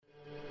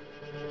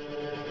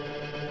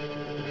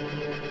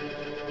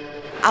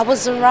I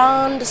was in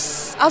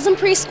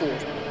preschool.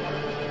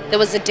 There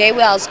was a day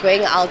where I was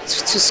going out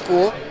to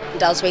school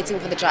and I was waiting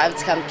for the driver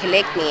to come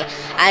collect me,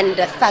 and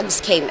the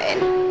thugs came in.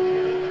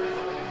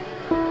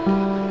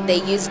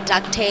 They used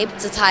duct tape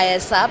to tie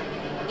us up.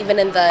 Even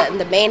in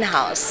the main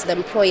house, the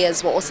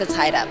employers were also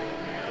tied up.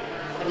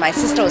 When my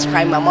sister was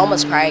crying, my mom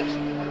was crying,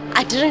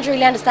 I didn't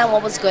really understand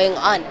what was going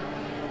on.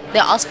 They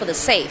asked for the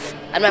safe,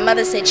 and my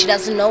mother said she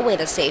doesn't know where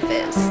the safe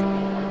is.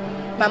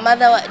 My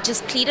mother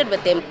just pleaded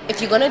with them,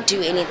 if you're going to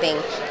do anything,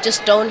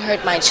 just don't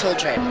hurt my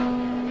children.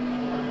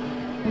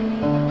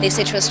 They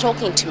said she was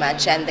talking too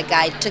much, and the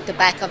guy took the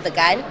back of the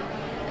gun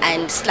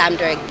and slammed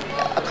her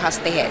across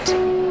the head.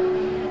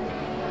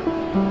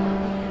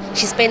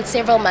 She spent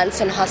several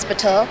months in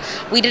hospital.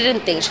 We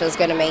didn't think she was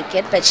going to make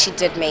it, but she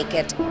did make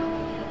it.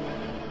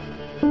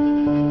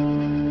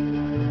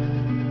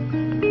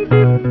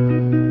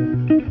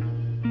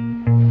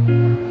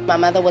 My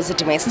mother was a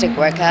domestic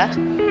worker.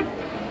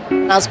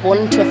 I was born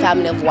into a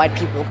family of white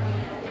people.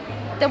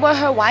 They were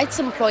her white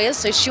employers,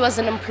 so she was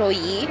an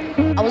employee.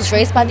 I was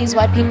raised by these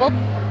white people.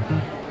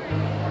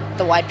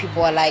 The white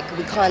people were like,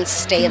 we can't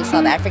stay in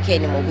South Africa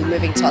anymore, we're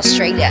moving to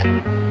Australia.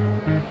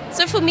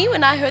 So for me,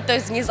 when I heard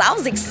those news, I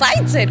was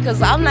excited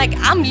because I'm like,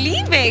 I'm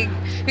leaving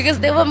because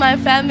they were my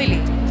family.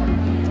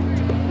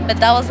 But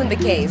that wasn't the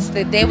case.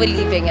 They were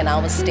leaving and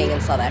I was staying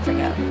in South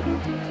Africa.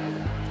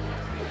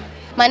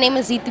 My name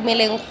is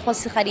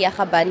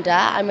Itumeleng Banda.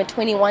 I'm a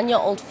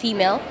 21-year-old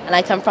female and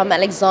I come from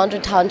Alexandra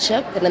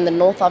Township and in the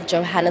north of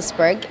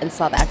Johannesburg in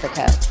South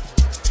Africa.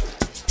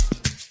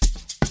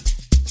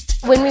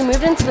 When we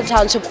moved into the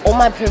township, all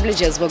my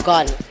privileges were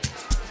gone.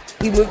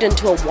 We moved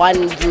into a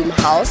one-room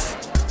house.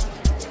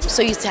 I'm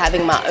so used to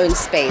having my own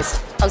space.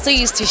 I'm so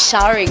used to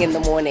showering in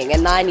the morning,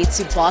 and now I need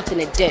to bath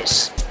in a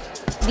dish.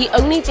 The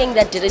only thing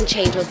that didn't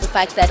change was the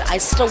fact that I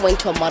still went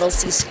to a Model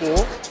C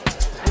school.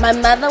 My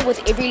mother,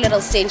 with every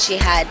little cent she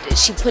had,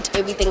 she put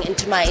everything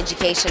into my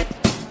education.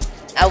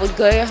 I would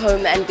go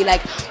home and be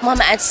like,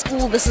 Mom, at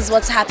school, this is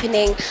what's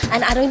happening,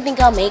 and I don't think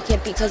I'll make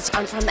it because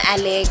I'm from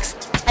Alex.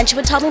 And she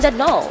would tell me that,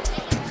 no,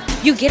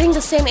 you're getting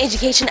the same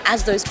education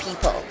as those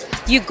people.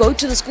 You go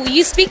to the school,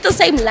 you speak the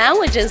same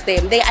language as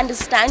them. They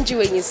understand you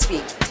when you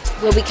speak.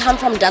 Where we come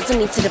from doesn't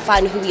need to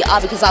define who we are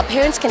because our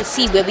parents can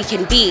see where we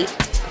can be.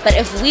 But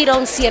if we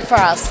don't see it for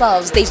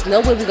ourselves, there's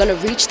no way we're going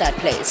to reach that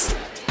place.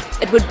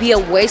 It would be a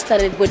waste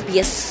and it would be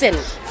a sin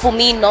for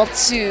me not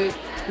to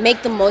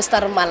make the most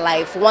out of my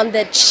life. One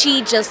that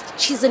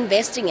she's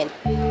investing in.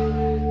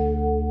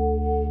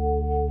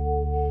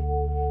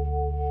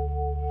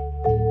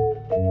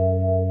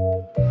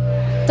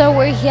 So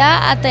we're here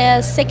at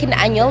the second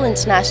annual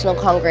International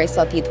Congress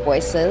of Youth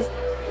Voices.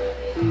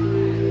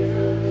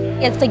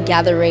 It's a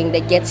gathering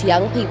that gets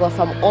young people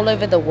from all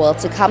over the world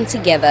to come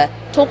together,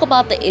 talk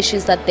about the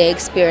issues that they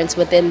experience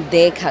within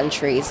their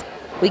countries.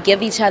 We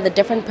give each other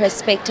different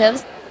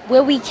perspectives.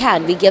 Where we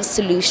can, we give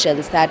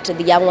solutions that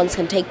the young ones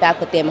can take back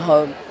with them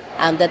home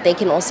and that they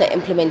can also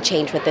implement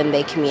change within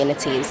their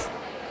communities.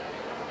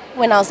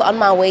 When I was on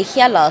my way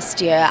here last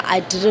year,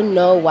 I didn't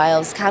know why I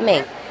was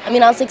coming. I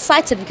was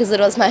excited because it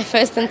was my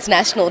first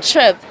international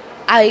trip.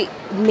 I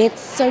met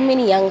so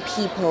many young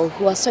people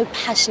who are so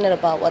passionate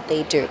about what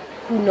they do,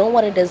 who know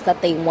what it is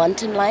that they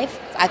want in life.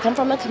 I come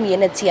from a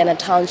community and a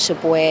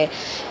township where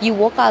you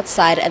walk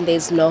outside and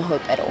there's no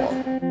hope at all.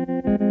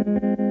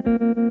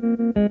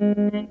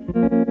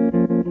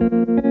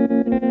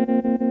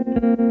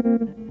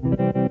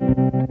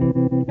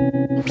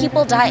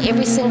 People die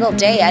every single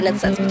day and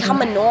it's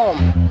become a norm.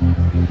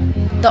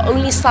 The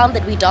only sound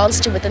that we dance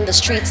to within the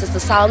streets is the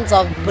sounds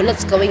of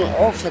bullets going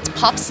off. It's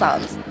pop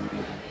sounds.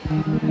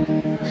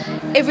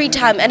 Every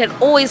time, and it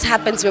always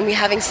happens when we're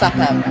having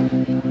supper.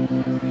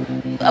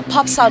 A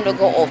pop sound will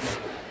go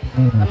off.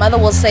 My mother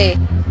will say,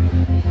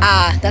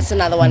 that's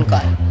another one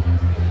gone.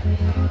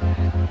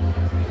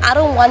 I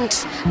don't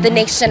want the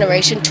next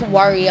generation to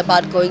worry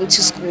about going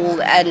to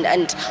school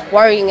and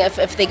worrying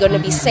if they're going to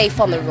be safe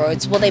on the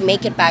roads. Will they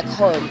make it back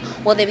home?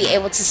 Will they be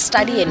able to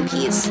study in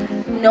peace?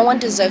 No one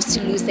deserves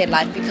to lose their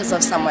life because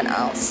of someone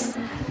else.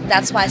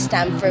 That's why I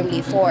stand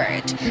firmly for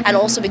it. And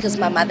also because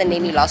my mother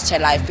nearly lost her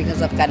life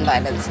because of gun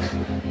violence.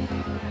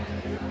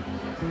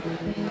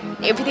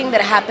 Everything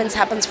that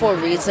happens for a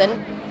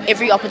reason.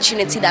 Every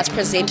opportunity that's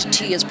presented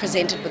to you is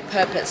presented with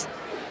purpose.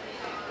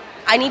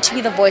 I need to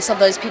be the voice of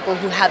those people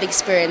who have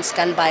experienced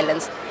gun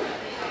violence.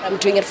 I'm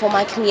doing it for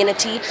my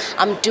community,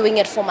 I'm doing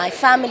it for my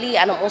family,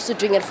 and I'm also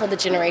doing it for the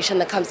generation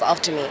that comes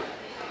after me.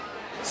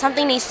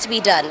 Something needs to be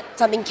done.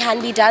 Something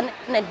can be done,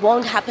 and it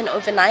won't happen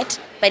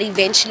overnight, but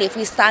eventually if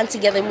we stand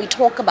together and we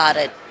talk about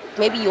it,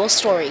 maybe your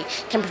story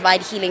can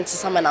provide healing to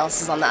someone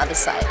else's on the other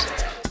side.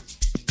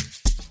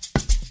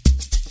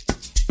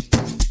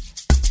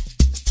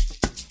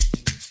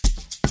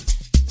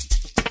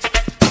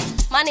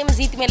 My name is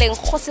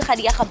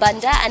Itumeleng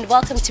Banda and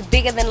welcome to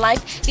Bigger Than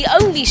Life, the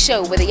only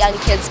show where the young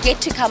kids get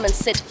to come and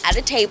sit at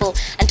a table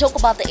and talk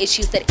about the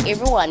issues that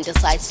everyone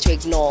decides to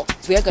ignore.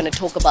 We're going to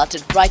talk about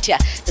it right here.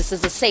 This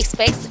is a safe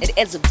space. It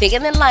is Bigger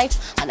Than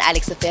Life on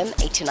Alex FM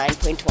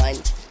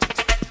 89.1.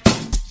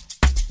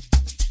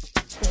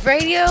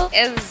 Radio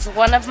is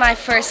one of my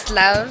first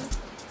loves.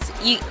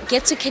 You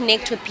get to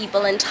connect with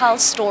people and tell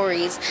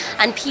stories,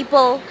 and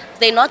people,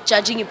 they're not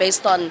judging you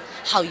based on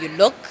how you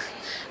look,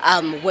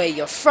 where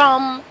you're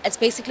from. It's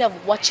basically of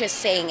what you're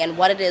saying and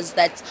what it is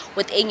that's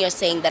within your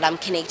saying that I'm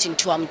connecting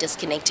to, I'm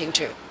disconnecting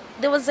to.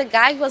 There was a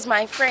guy who was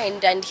my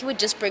friend, and he would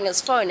just bring his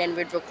phone and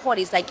we'd record.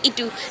 He's like,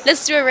 Itu,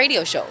 let's do a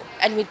radio show.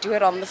 And we'd do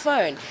it on the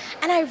phone.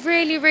 And I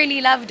really,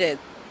 really loved it.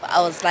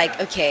 I was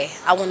like, okay,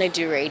 I want to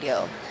do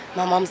radio.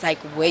 My mom's like,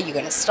 where are you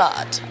going to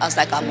start? I was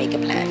like, I'll make a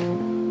plan.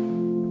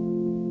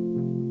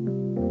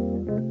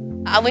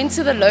 I went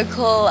to the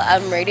local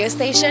radio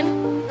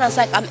station. I was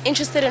like, I'm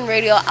interested in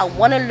radio. I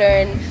want to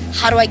learn.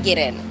 How do I get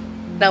in?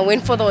 And I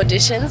went for the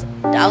auditions.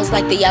 I was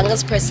like the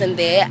youngest person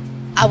there.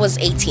 I was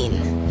 18.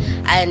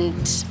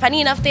 And funny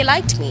enough, they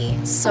liked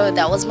me. So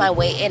that was my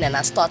way in. And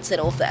I started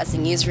off as a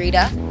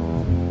newsreader.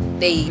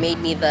 They made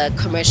me the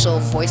commercial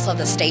voice of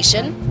the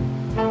station.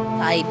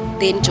 I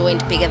then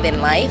joined Bigger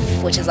Than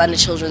Life, which is under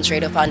Children's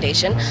Radio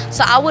Foundation.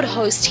 So I would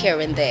host here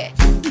and there.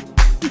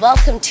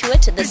 Welcome to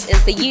it. This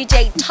is the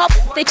UJ Top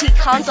 30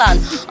 Countdown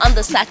on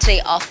the Saturday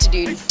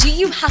afternoon. Do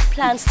you have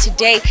plans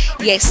today?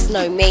 Yes,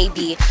 no,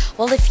 maybe.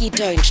 Well, if you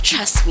don't,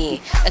 trust me,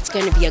 it's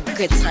going to be a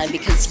good time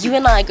because you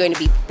and I are going to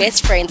be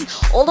best friends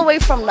all the way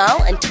from now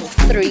until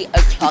 3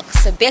 o'clock.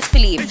 So best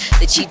believe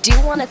that you do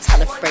want to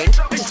tell a friend,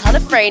 to tell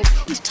a friend,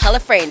 to tell a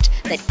friend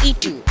that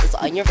Itu is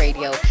on your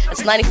radio.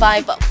 It's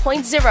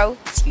 95.0,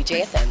 it's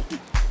UJFM.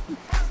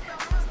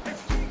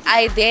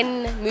 I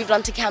then moved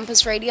on to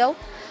campus radio,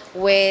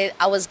 where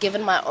I was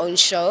given my own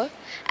show,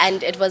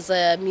 and it was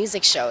a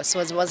music show, so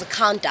it was a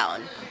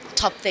countdown,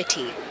 top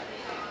 30.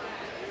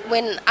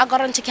 When I got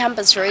onto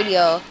campus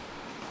radio,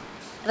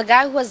 the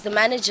guy who was the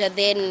manager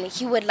then,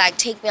 he would like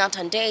take me out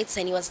on dates,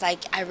 and he was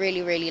like, I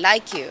really, really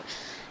like you.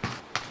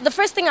 The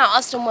first thing I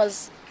asked him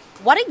was,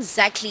 what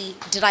exactly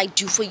did I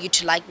do for you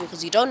to like me?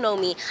 Because you don't know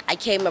me. I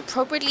came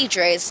appropriately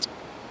dressed.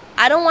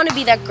 I don't want to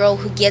be that girl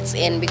who gets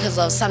in because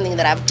of something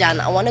that I've done.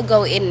 I want to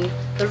go in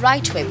the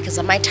right way because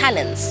of my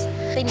talents.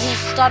 Then he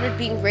started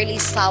being really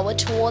sour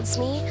towards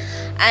me,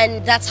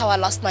 and that's how I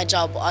lost my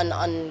job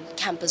on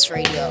campus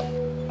radio.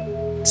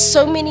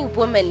 So many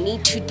women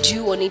need to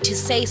do or need to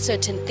say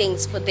certain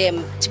things for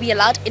them to be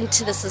allowed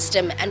into the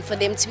system and for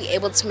them to be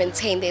able to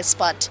maintain their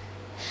spot.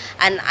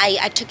 And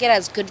I took it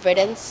as good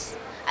riddance.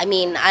 I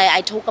mean,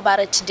 I talk about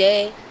it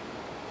today,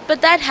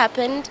 but that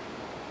happened.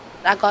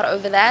 I got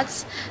over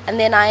that, and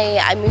then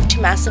I moved to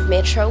Massive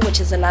Metro,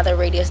 which is another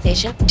radio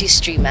station. Do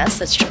stream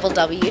us. It's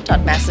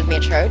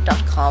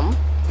www.massivemetro.com.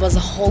 It was a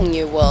whole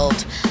new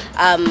world.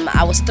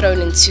 I was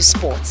thrown into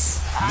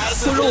sports.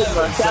 First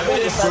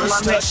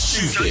Touch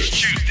Tuesday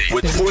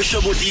with Portia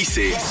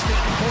Modise.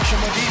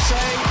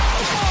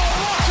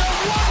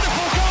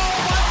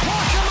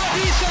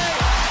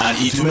 And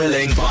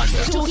Itumeleng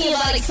Banda. Talking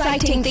about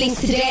exciting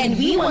things today, and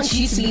we want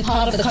you to be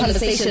part of the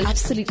conversation.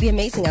 Absolutely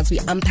amazing as we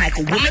unpack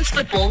women's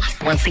football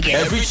once again.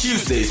 Every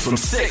Tuesdays from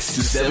 6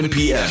 to 7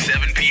 p.m.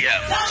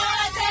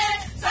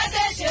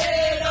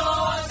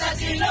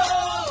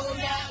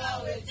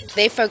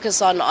 They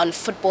focus on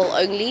football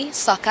only,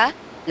 soccer.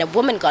 And a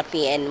woman got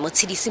me in,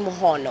 Motsidisi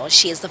Mohono.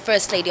 She is the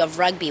first lady of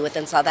rugby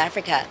within South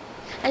Africa.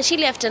 And she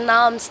left, and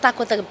now I'm stuck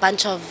with a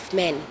bunch of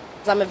men.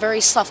 I'm a very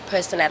soft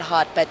person at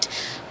heart, but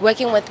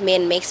working with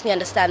men makes me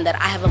understand that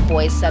I have a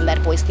voice and that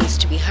voice needs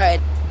to be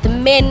heard. The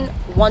men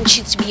want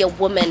you to be a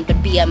woman,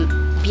 but be a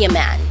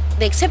man.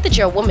 They accept that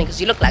you're a woman because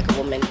you look like a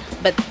woman,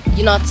 but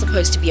you're not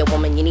supposed to be a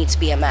woman, you need to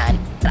be a man.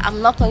 But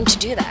I'm not going to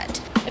do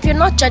that. If you're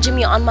not judging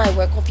me on my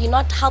work, or if you're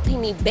not helping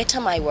me better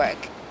my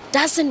work,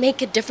 doesn't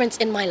make a difference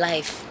in my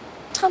life.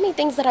 Tell me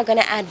things that are going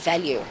to add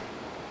value.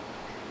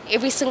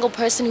 Every single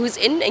person who's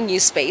in a new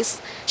space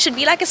should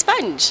be like a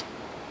sponge.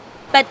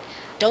 But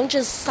don't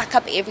just suck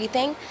up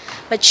everything,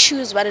 but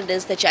choose what it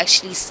is that you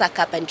actually suck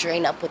up and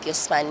drain up with your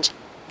sponge.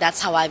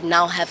 That's how I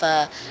now have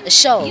a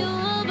show.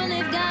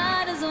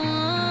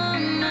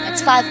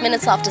 It's 5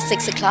 minutes after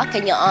 6 o'clock,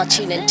 and you are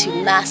tuned into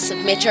Massive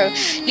Metro.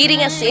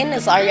 Leading us in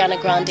is Ariana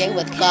Grande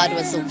with God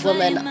Was a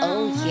Woman.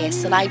 Oh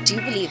yes, and I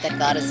do believe that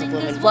God is a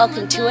woman.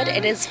 Welcome to it.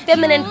 It is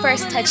Feminine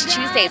First Touch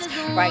Tuesdays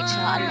right here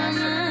on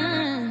Massive.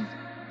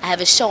 I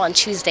have a show on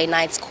Tuesday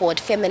nights called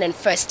Feminine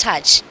First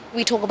Touch.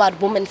 We talk about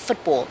women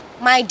football.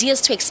 My idea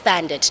is to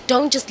expand it.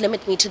 Don't just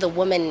limit me to the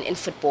women in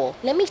football.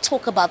 Let me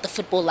talk about the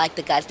football like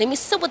the guys. Let me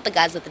sit with the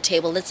guys at the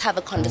table. Let's have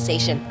a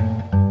conversation.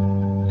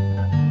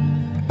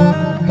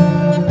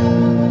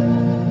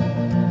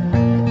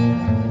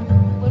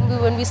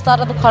 When we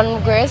started the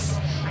Congress,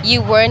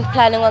 you weren't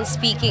planning on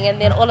speaking, and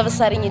then all of a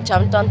sudden you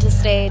jumped onto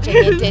stage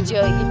and you did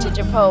your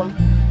poem.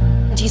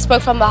 And you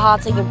spoke from the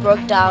heart and you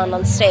broke down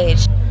on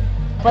stage.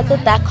 What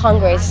did that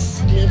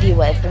Congress leave you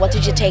with? What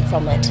did you take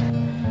from it?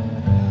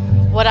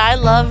 What I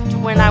loved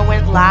when I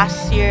went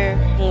last year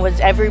was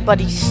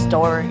everybody's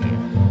story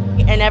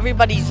and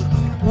everybody's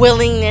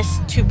willingness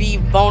to be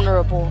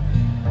vulnerable.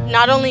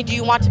 Not only do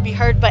you want to be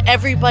heard, but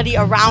everybody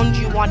around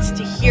you wants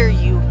to hear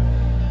you.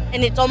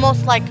 And it's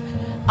almost like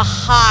a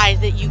high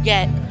that you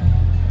get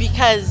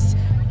because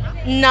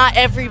not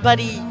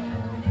everybody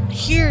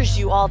hears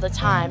you all the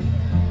time,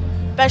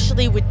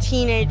 especially with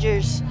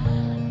teenagers.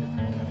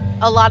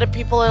 A lot of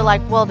people are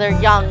like, well, they're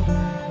young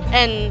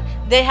and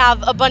they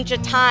have a bunch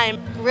of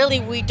time. Really,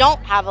 we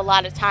don't have a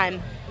lot of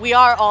time. We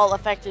are all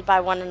affected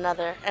by one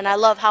another. And I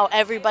love how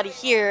everybody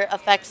here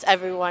affects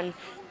everyone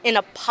in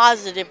a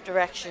positive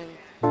direction.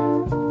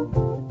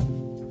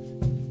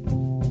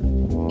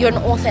 You're an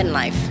author in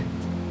life.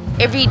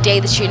 Every day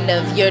that you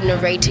live, you're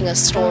narrating a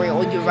story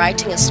or you're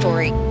writing a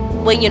story.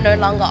 When you're no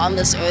longer on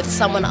this earth,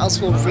 someone else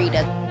will read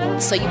it.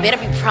 So you better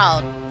be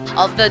proud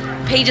of the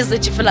pages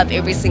that you fill up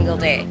every single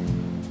day.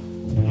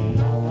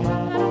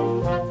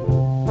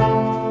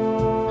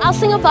 I'll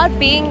sing about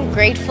being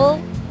grateful.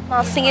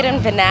 I'll sing it in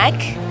Vernac.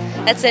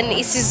 That's in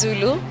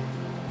isiZulu.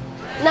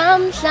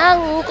 Namhla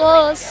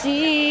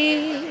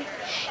Nkosi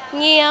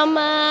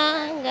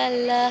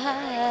ngiyamangala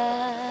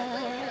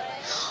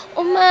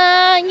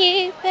uma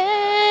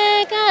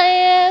ngibheka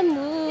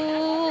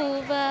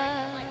emuva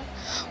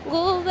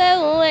kube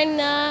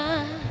wena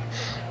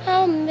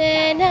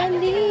hambe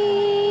nami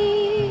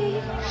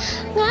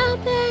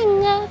ngabe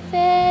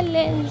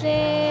ngafele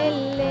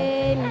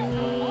endleleni.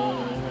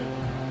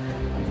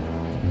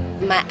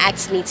 My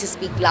acts need to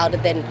speak louder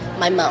than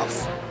my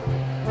mouth.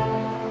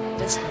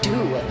 Just do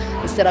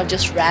instead of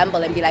just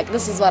ramble and be like,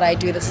 this is what I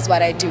do, this is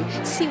what I do.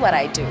 See what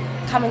I do.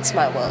 Come into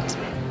my world.